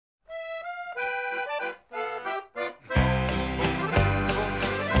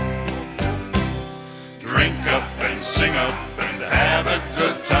sing up and have a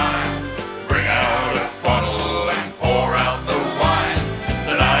good time. Bring out a bottle and pour out the wine.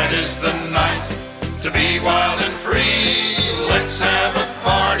 Tonight is the night to be wild and free. Let's have a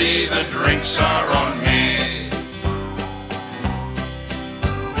party, the drinks are on me.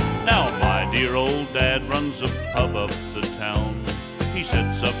 Now my dear old dad runs a pub up the town. He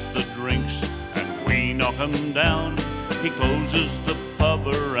sets up the drinks and we knock 'em down. He closes the pub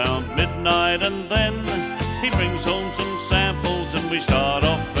around midnight and then he brings home some samples and we start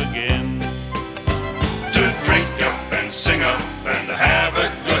off again. To drink up and sing up and have a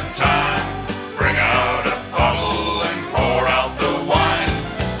good time. Bring out a bottle and pour out the wine.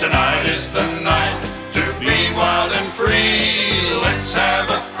 Tonight is the night to be wild and free. Let's have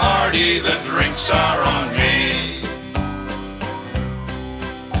a party, the drinks are on me.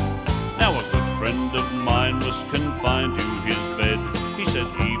 Now a good friend of mine was confined to his bed. He said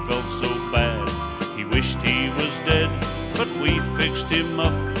he felt so bad, he wished he was dead. But we fixed him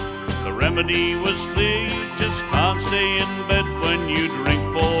up, the remedy was clear. You just can't stay in bed when you drink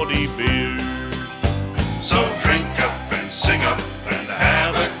 40 beers. So drink up and sing up and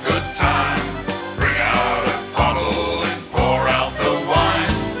have a good time. Bring out a bottle and pour out the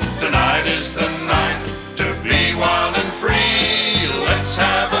wine. Tonight is the night to be wild and free. Let's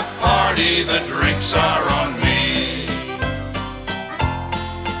have a party, the drinks are on me.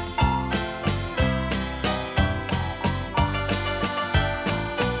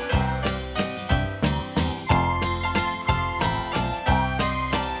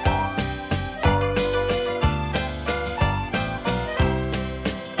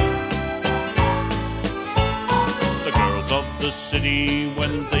 Of the city,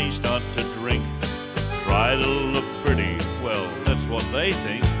 when they start to drink, try to look pretty, well, that's what they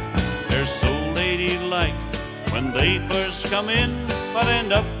think. They're so ladylike when they first come in, but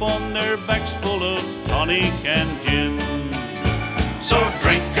end up on their backs full of tonic and gin. So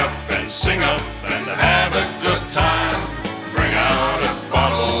drink up and sing up and have a good time. Bring out a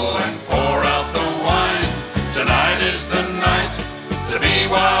bottle and pour out the wine. Tonight is the night to be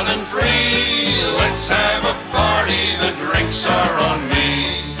wild and free. Let's have a party, the drinks are on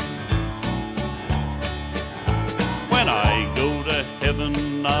me. When I go to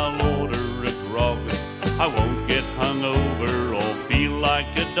heaven, I'll order a grog. I won't get hungover or feel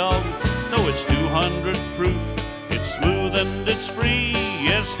like a dog. No, it's 200 proof, it's smooth and it's free.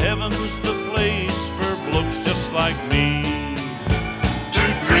 Yes, heaven's the place for blokes just like me. To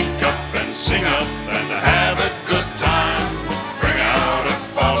drink up and sing up and have a good time. Bring out a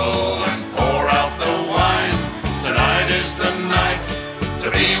bottle and pour out the wine. Tonight is the night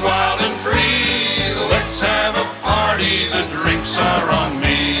to be wild and free. Let's have a party, the drinks are on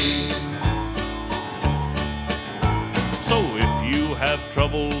me. So if you have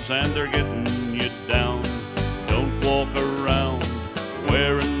troubles and they're getting you down, don't walk around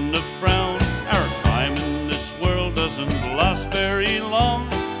wearing a frown. Our time in this world doesn't last very long,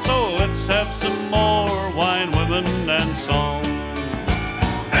 so let's have some more wine, women, and song.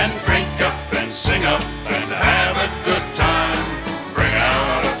 And drink up and sing up and have a good time. Bring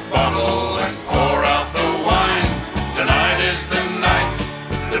out a bottle and pour out the wine. Tonight is the night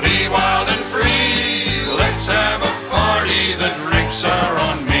to be wild and free. Let's have a party, the drinks are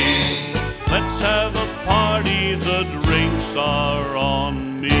on me. Let's have a party, the drinks are on